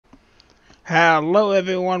Hello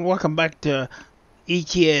everyone, welcome back to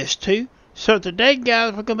ETS2. So today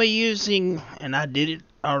guys, we're going to be using, and I did it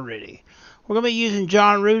already, we're going to be using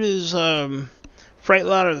John Ruta's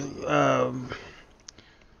Freightliner,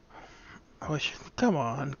 come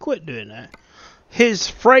on, quit doing that.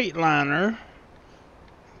 His Freightliner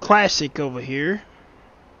Classic over here.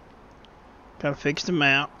 Gotta fix the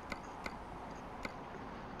map.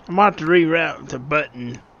 I'm about to reroute the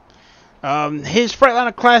button. His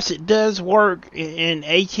Freightliner Classic does work in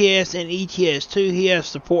ATS and ETS2. He has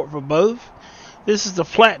support for both. This is the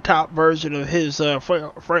flat top version of his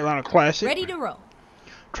Freightliner Classic. Ready to roll.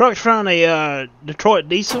 Truck's run a Detroit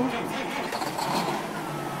diesel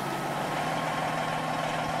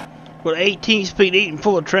with 18-speed Eaton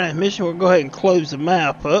full transmission. We'll go ahead and close the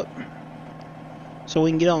map up so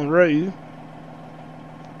we can get on the road.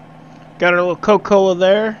 Got our little Coca-Cola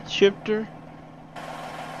there, shifter.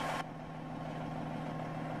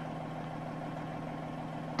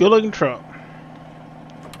 Good looking truck.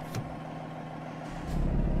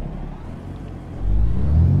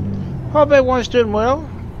 Hope everyone's doing well.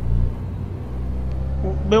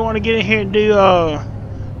 We want to get in here and do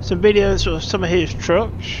some videos with some of his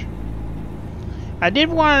trucks. I did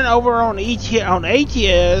one over on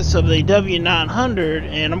ATS of the W900,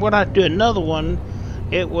 and I'm going to have to do another one.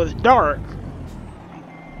 It was dark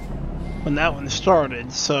when that one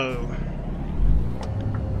started, so.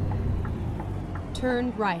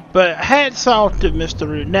 Turn right. But hats off to Mr.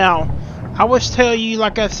 Root. Now, I was tell you,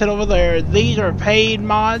 like I said over there, these are paid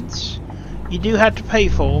mods. You do have to pay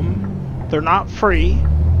for them. They're not free.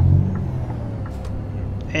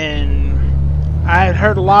 And I had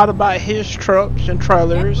heard a lot about his trucks and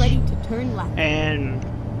trailers. Get ready to turn left. And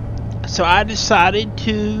so I decided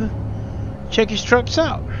to check his trucks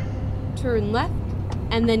out. Turn left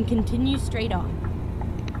and then continue straight on.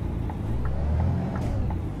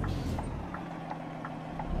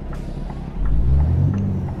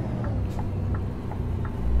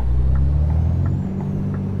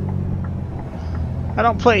 I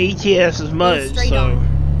don't play ETS as much, so on.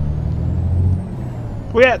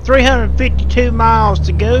 We got 352 miles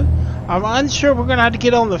to go. I'm unsure we're gonna have to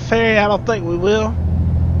get on the ferry. I don't think we will.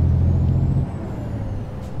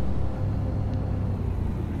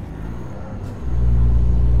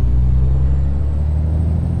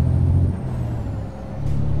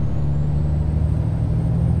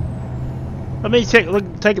 Let me take a look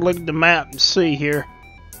at the map and see here.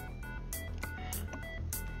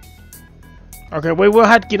 Okay, we will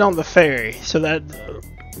have to get on the ferry, so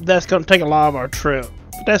that's going to take a lot of our trip,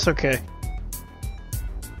 but that's okay.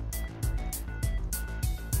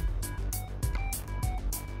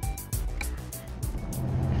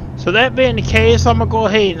 So that being the case, I'm going to go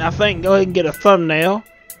ahead and get a thumbnail.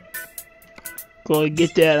 Go ahead and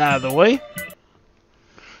get that out of the way.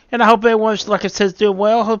 And I hope everyone's, like I said, doing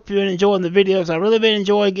well. Hope you're enjoying the videos. I really been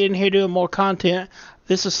enjoying getting here doing more content.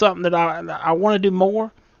 This is something that I want to do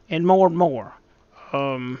more and more and more.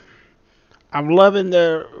 I'm loving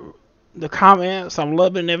the comments. I'm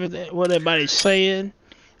loving everything what everybody's saying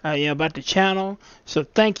about the channel. So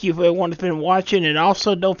thank you for everyone that's been watching, and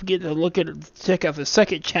also don't forget to check out the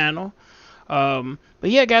second channel. But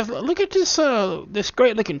yeah, guys, look at this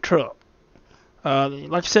great looking truck.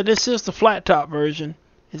 Like I said, this is the flat top version.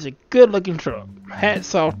 It's a good looking truck.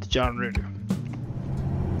 Hats off to John Ruta.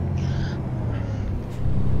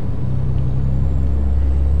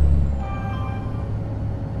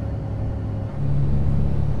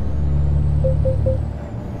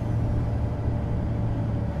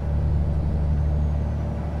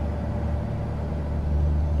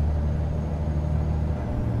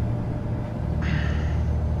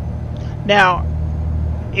 Now,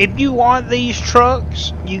 if you want these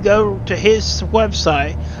trucks, you go to his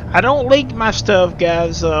website. I don't link my stuff,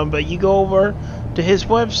 guys, but you go over to his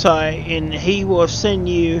website and he will send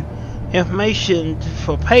you information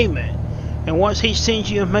for payment. And once he sends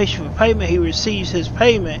you information for payment, he receives his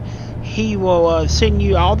payment. He will send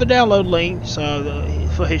you all the download links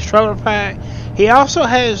for his trailer pack. He also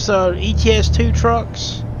has ETS2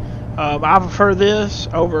 trucks. I prefer this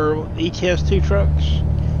over ETS2 trucks.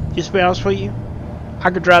 Just to be honest with you, I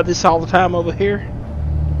could drive this all the time over here.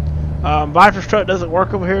 Viper's truck doesn't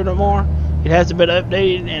work over here no more. It hasn't been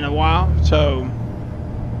updated in a while, so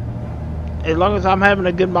as long as I'm having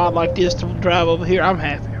a good mod like this to drive over here, I'm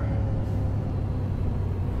happy.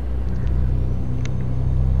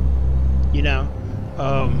 You know,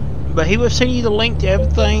 but he will send you the link to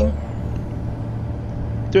everything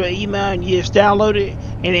through an email, and you just download it,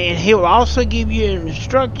 and he will also give you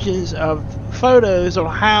instructions of photos on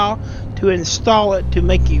how to install it to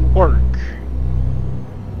make it work.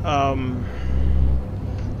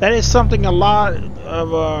 That is something a lot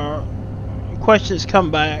of questions come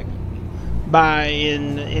back by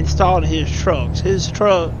in installing his trucks. His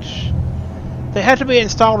trucks, they have to be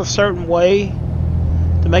installed a certain way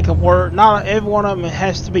to make them work. Not every one of them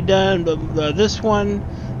has to be done, but this one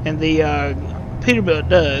and the Peterbilt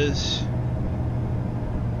does.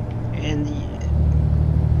 And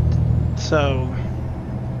so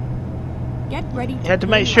Get ready. you have to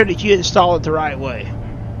make sure that you install it the right way.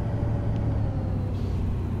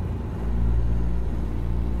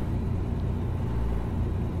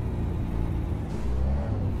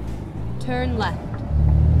 Turn left.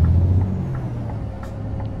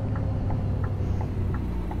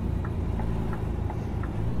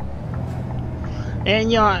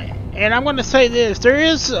 And and I'm going to say this: there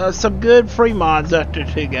is some good free mods out there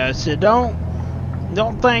too, guys. So don't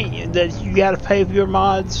think that you got to pay for your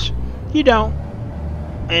mods. You don't.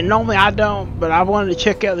 And normally I don't, but I wanted to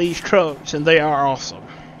check out these trucks, and they are awesome.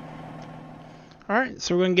 All right,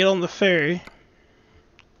 so we're going to get on the ferry.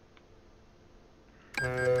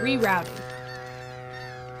 Rerouting.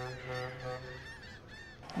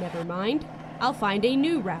 Never mind. I'll find a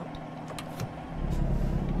new route.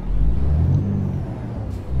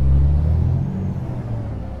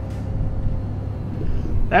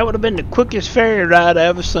 That would have been the quickest ferry ride I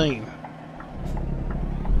ever seen.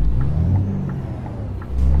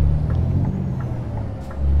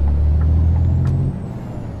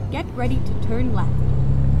 Get ready to turn left.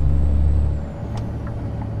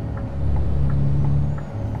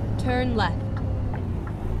 Turn left.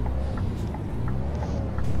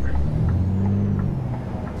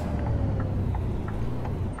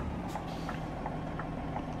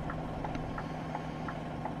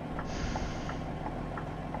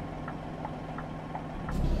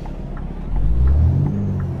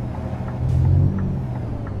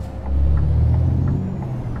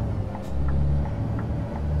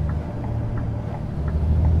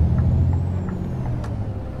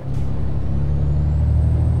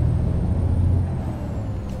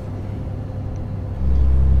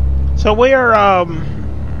 So we are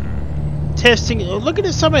testing, looking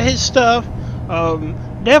at some of his stuff.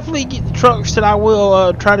 Definitely get the trucks that I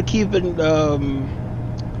will try to keep it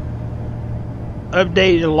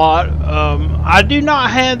updated a lot. I do not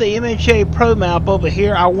have the MHA Pro map over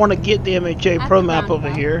here. I want to get the MHA Pro map over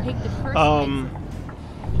here.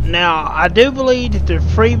 Now, I do believe that the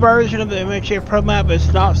free version of the MHA Pro map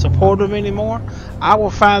is not supported anymore. I will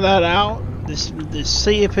find that out to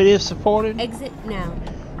see if it is supported. Exit now.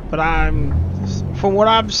 But from what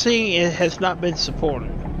I'm seeing, it has not been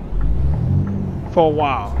supported for a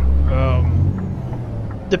while.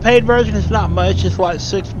 The paid version is not much; it's like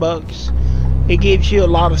 $6. It gives you a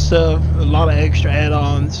lot of stuff, a lot of extra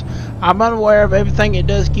add-ons. I'm unaware of everything it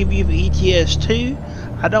does give you for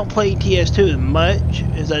ETS2. I don't play ETS2 as much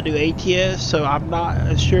as I do ATS, so I'm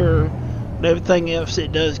not sure what everything else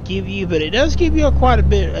it does give you. But it does give you quite a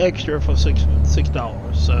bit extra for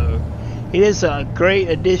 $6. So. It is a great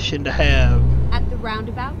addition to have at the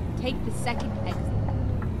roundabout. Take the second exit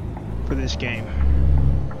for this game.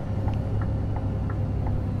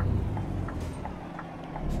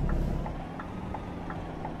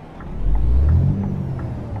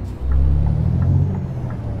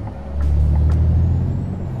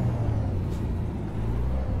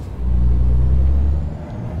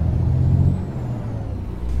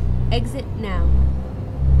 Exit now.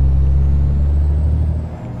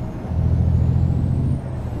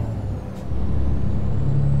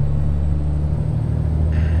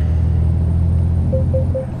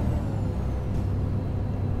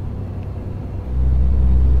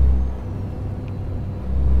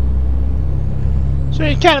 So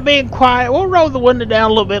you're kind of being quiet. We'll roll the window down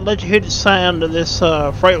a little bit, let you hear the sound of this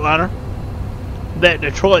Freightliner, that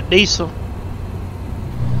Detroit diesel.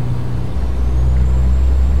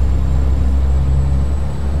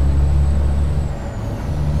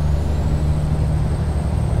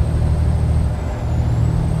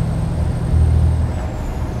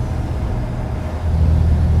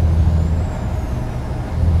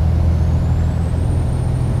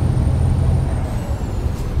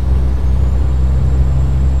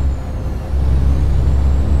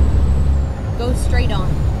 Straight on.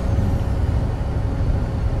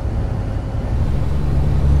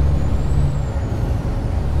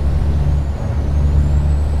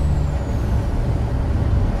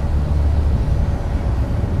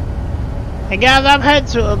 Hey guys, I've had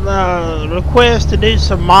some requests to do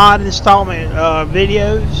some mod installment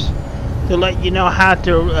videos to let you know how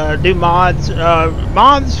to do mods.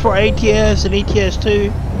 Mods for ATS and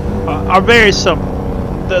ETS2 are very simple.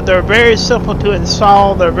 They're very simple to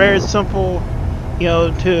install. They're very simple, you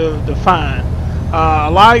know, to find.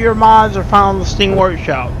 A lot of your mods are found on the Steam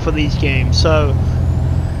Workshop for these games, so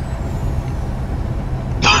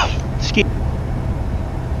excuse,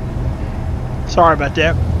 sorry about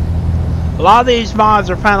that. A lot of these mods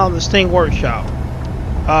are found on the Steam Workshop.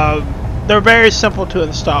 They're very simple to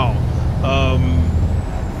install.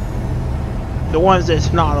 The ones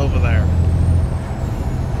that's not over there.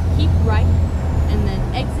 Keep right, and then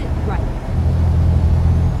exit right.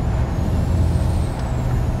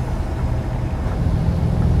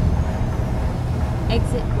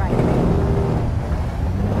 Exit right.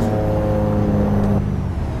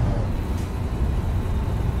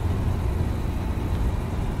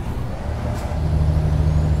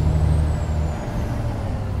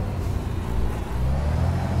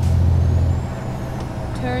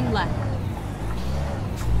 Turn left.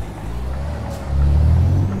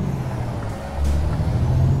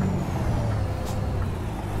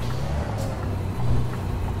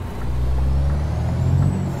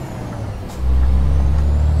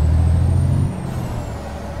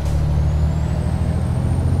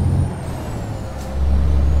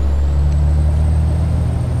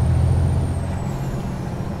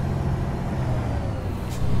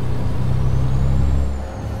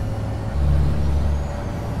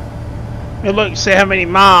 Hey, look, see how many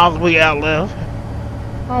miles we got left.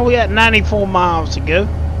 Oh, we got 94 miles to go.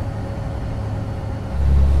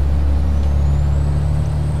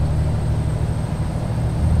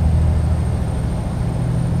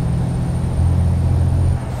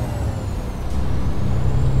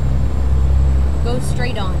 Go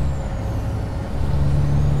straight on.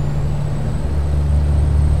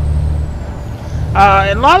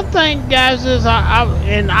 And a lot of things, guys, is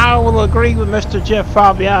I will agree with Mr. Jeff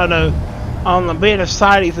Fabiano on the being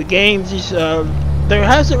excited for games. There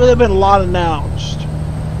hasn't really been a lot announced.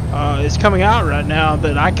 It's coming out right now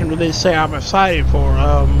that I can really say I'm excited for.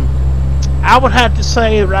 I would have to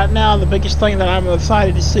say right now the biggest thing that I'm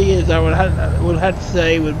excited to see is I would have to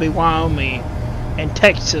say would be Wyoming and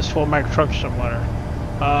Texas for my truck simulator.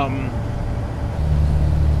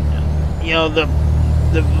 You know,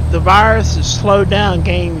 the virus has slowed down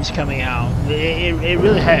games coming out. It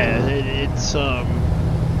really has. It's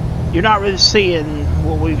you're not really seeing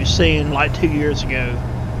what we were seeing like 2 years ago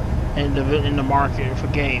in the market for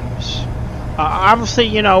games. Obviously,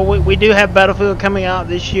 you know, we do have Battlefield coming out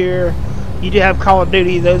this year. You do have Call of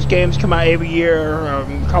Duty. Those games come out every year.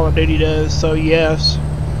 Call of Duty does. So yes,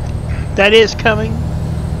 that is coming.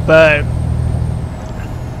 But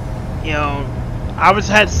you know, I would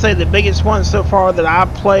have to say the biggest one so far that I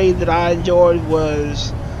played that I enjoyed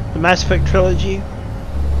was the Mass Effect trilogy.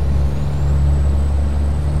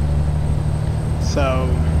 So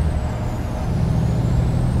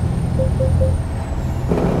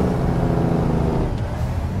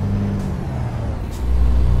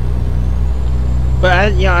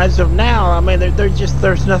but you know, as of now, I mean,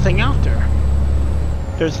 there's nothing out there.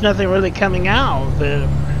 There's nothing really coming out that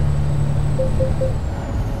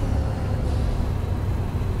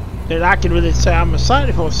I can really say I'm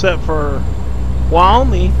excited for, except for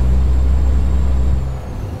Wyoming.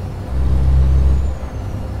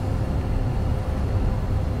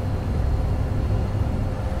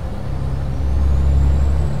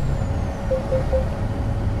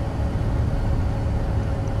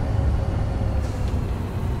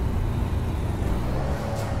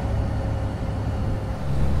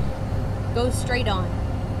 Go straight on.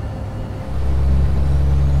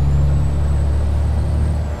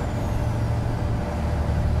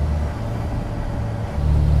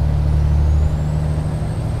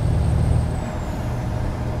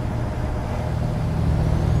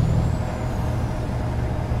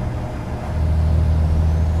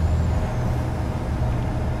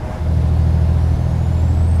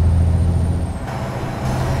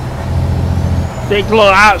 Take a little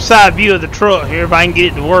outside view of the truck here if I can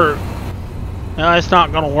get it to work. No, it's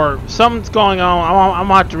not gonna work. Something's going on. I'm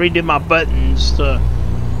gonna have to redo my buttons to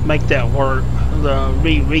make that work.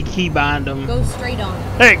 Re-key bind them. Go straight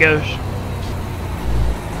on. There it goes.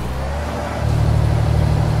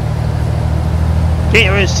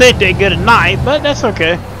 Can't really sit there good at night, but that's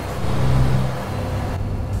okay.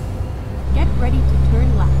 Get ready to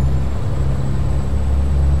turn left.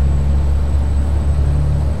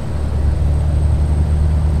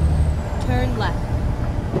 Turn left.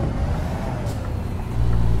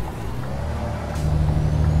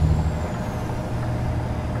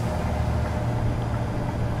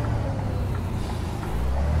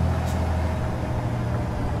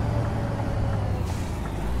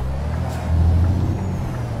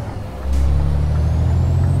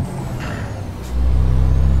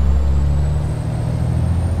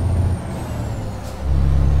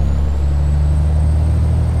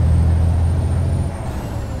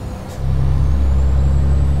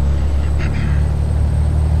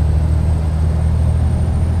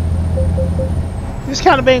 just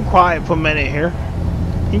kind of being quiet for a minute here.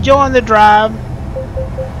 Enjoying the drive.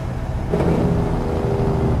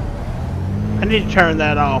 I need to turn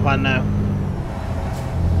that off, I know.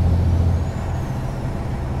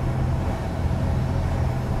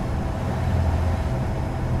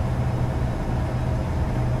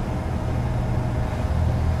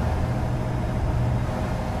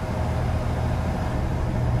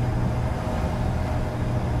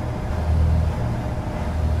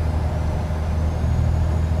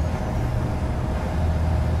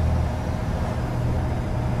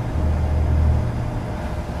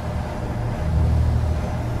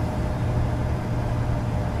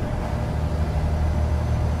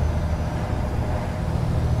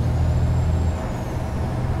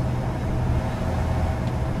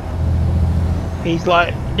 He's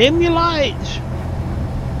like, dim your lights.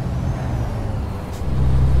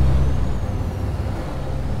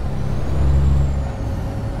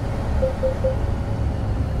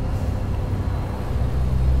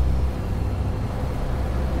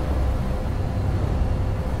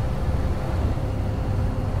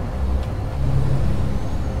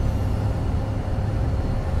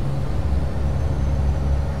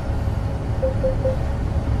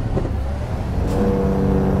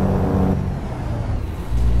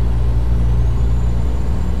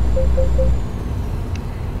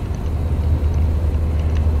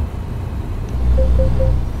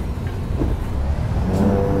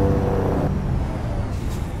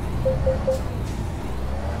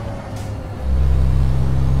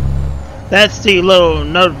 That's the little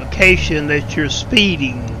notification that you're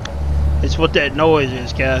speeding. It's what that noise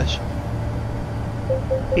is, guys.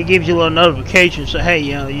 It gives you a little notification, so hey,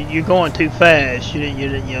 you know, you're going too fast. You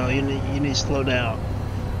need to slow down.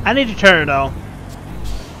 I need to turn it off.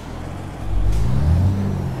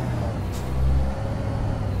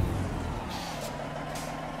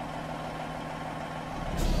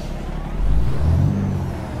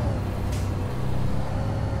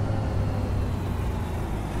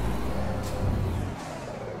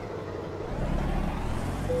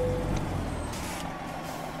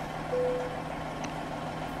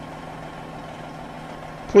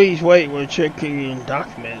 Please wait, we're checking your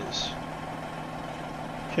documents.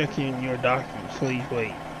 Checking your documents, please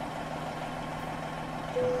wait.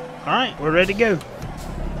 Alright, we're ready to go.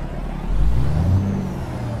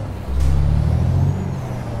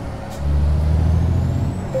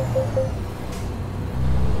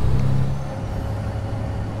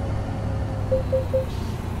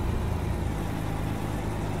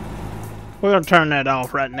 We're gonna turn that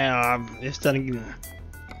off right now. It's done again.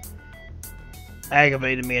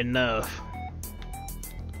 Aggravated me enough.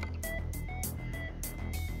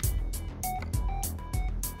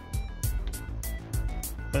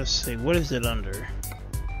 Let's see, what is it under?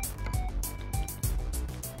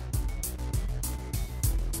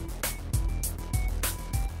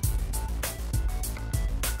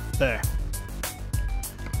 There.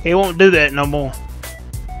 He won't do that no more.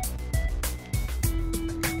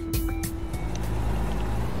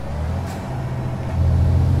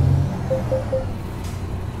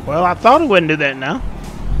 Well, I thought he wouldn't do that now.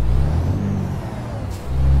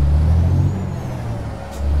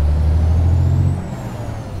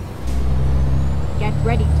 Get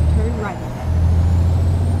ready to turn right.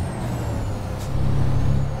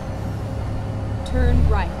 Turn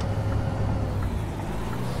right.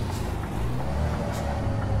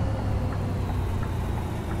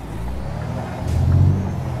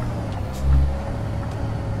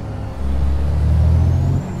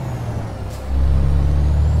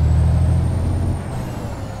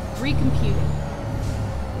 Recomputing.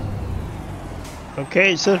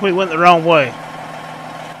 Okay, it says we went the wrong way.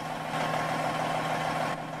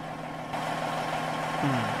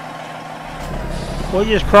 We'll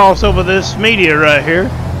just cross over this media right here.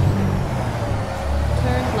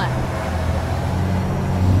 Turn left.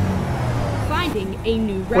 Finding a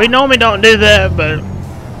new route. We normally don't do that, but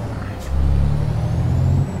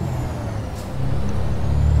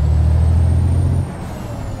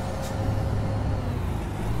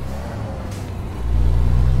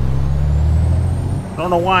I don't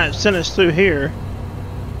know why it sent us through here.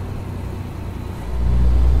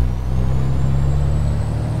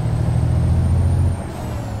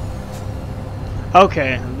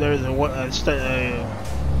 Okay, there's a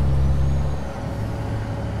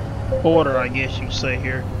border, I guess you could say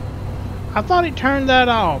here. I thought he turned that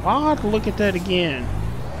off. I'll have to look at that again.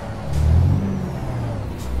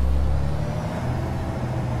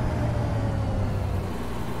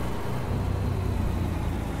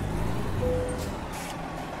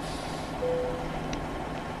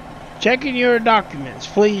 Checking your documents.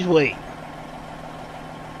 Please wait.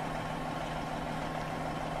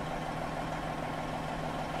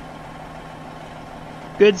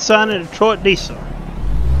 Good son of Detroit Diesel.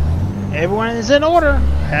 Everyone is in order.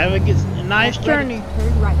 Have a nice journey.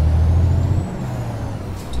 Turn right.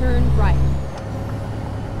 Turn right.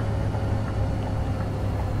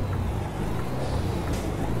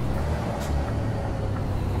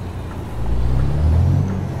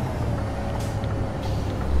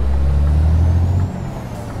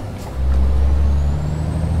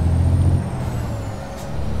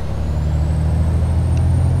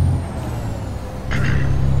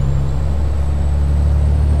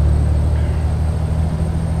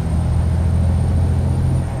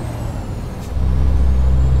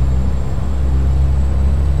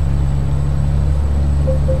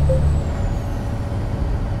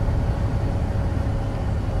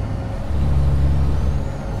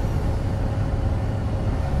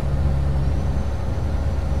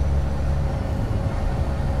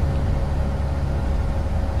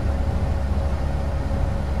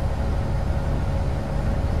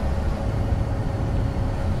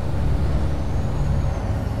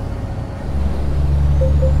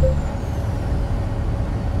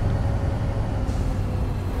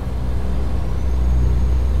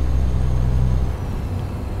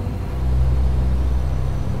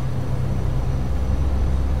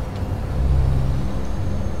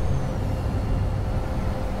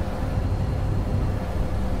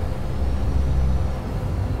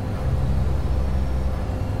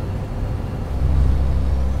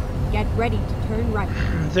 Get ready to turn right.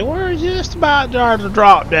 So we're just about to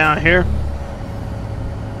drop down here.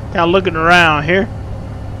 Kind of looking around here.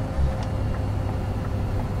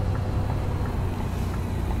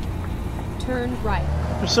 Turn right.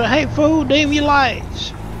 So hey fool, dim your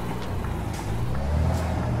lights.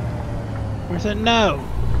 I said no.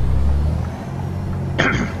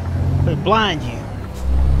 They blind you.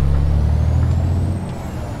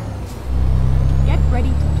 Get ready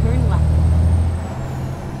to turn left.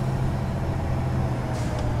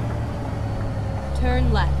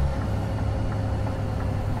 Turn left.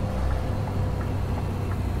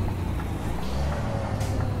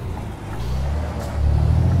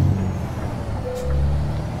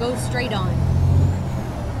 Go straight on.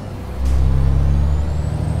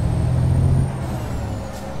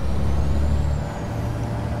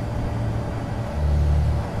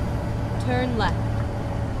 Turn left.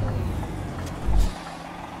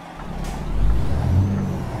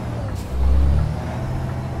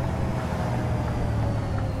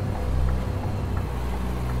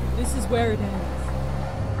 This is where it ends.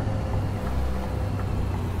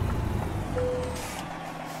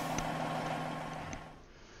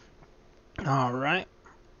 All right.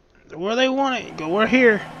 Where they want it, go. We're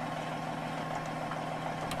here.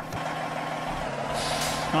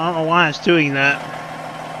 I don't know why it's doing that.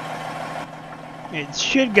 It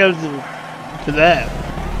should go to that.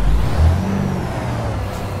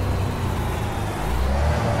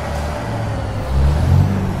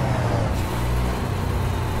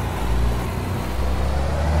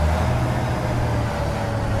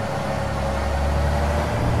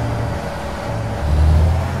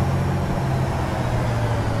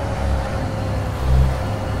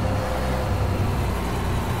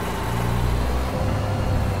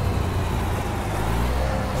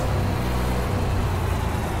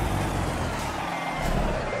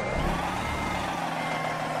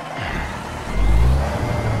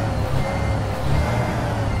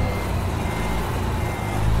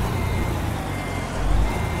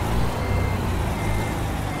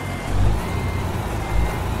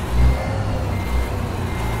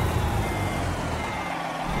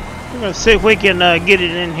 We're going to see if we can get it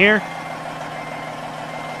in here.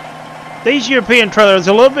 These European trailers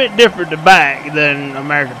are a little bit different to back than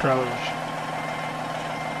American trailers.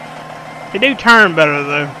 They do turn better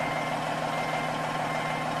though.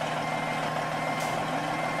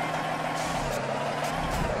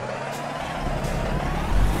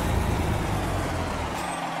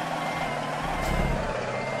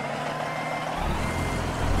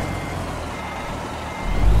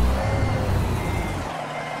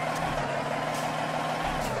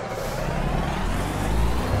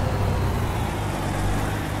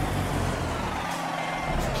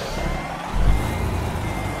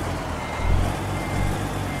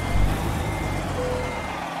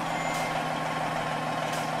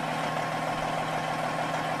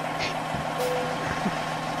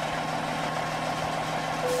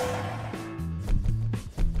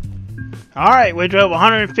 Alright, we drove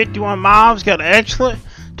 151 miles, got excellent.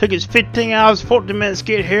 Took us 15 hours, 14 minutes to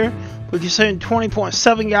get here. We consumed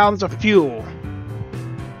 20.7 gallons of fuel.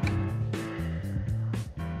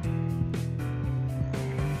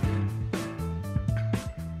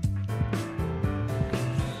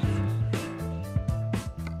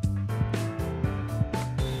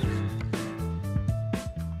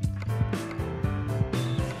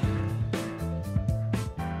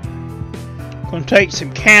 Gonna take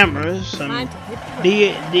some cameras, some Time to hit the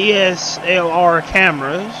road. DSLR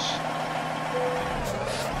cameras.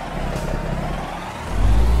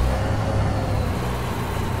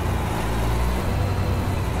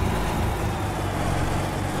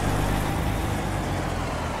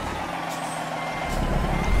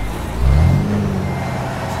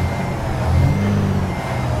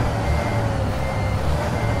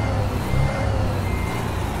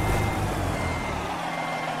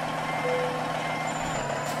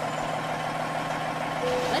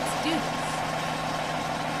 Let's do this.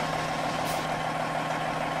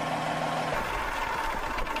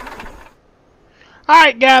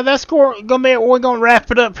 Alright guys, that's gonna be it. We're gonna wrap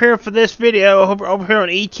it up here for this video over here on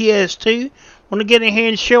ETS2. Wanna get in here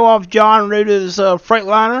and show off John Ruta's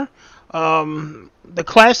Freightliner, the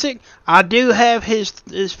classic. I do have his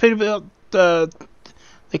Peterbilt the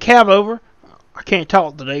cab over. I can't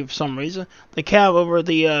talk today for some reason. The cab over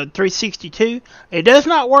the 362. It does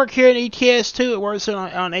not work here in ETS2. It works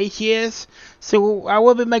on ATS. So I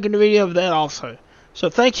will be making a video of that also. So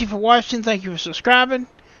thank you for watching. Thank you for subscribing.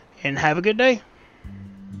 And have a good day.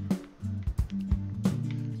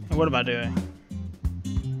 And what am I doing?